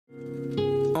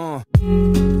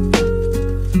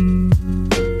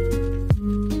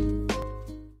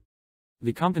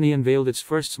The company unveiled its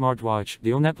first smartwatch, the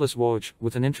OnePlus watch,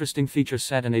 with an interesting feature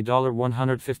set and a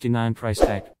 $159 price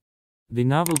tag. The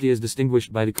novelty is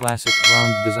distinguished by the classic,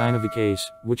 round design of the case,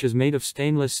 which is made of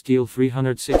stainless steel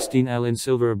 316L in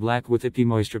silver or black with IP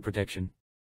moisture protection.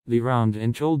 The round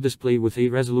in-told display with a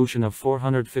resolution of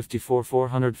 454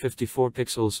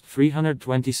 pixels,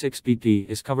 326 pp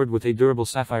is covered with a durable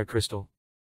sapphire crystal.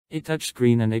 A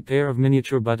touchscreen and a pair of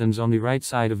miniature buttons on the right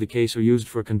side of the case are used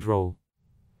for control.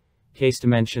 Case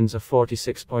dimensions of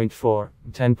 46.4,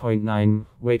 10.9,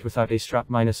 weight without a strap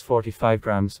 -45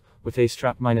 grams, with a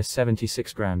strap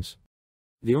 -76 grams.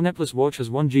 The OnePlus watch has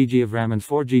 1 GB of RAM and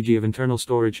 4 GB of internal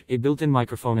storage, a built-in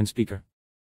microphone and speaker.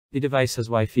 The device has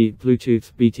Wi-Fi,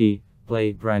 Bluetooth, BT,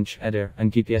 Play, Branch, Header,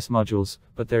 and GPS modules,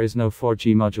 but there is no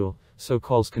 4G module, so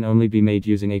calls can only be made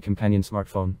using a companion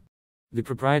smartphone. The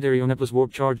proprietary OnePlus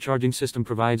Warp Charge charging system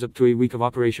provides up to a week of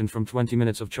operation from 20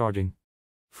 minutes of charging.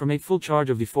 From a full charge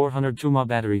of the 402 mAh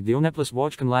battery, the OnePlus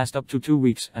watch can last up to 2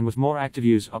 weeks, and with more active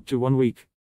use, up to 1 week.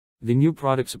 The new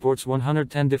product supports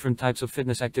 110 different types of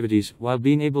fitness activities, while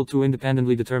being able to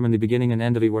independently determine the beginning and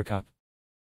end of a workout.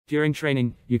 During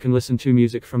training, you can listen to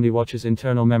music from the watch's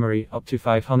internal memory. Up to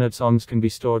 500 songs can be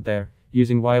stored there,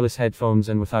 using wireless headphones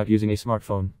and without using a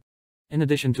smartphone. In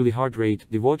addition to the heart rate,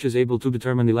 the watch is able to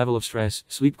determine the level of stress,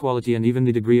 sleep quality and even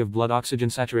the degree of blood oxygen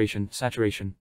saturation.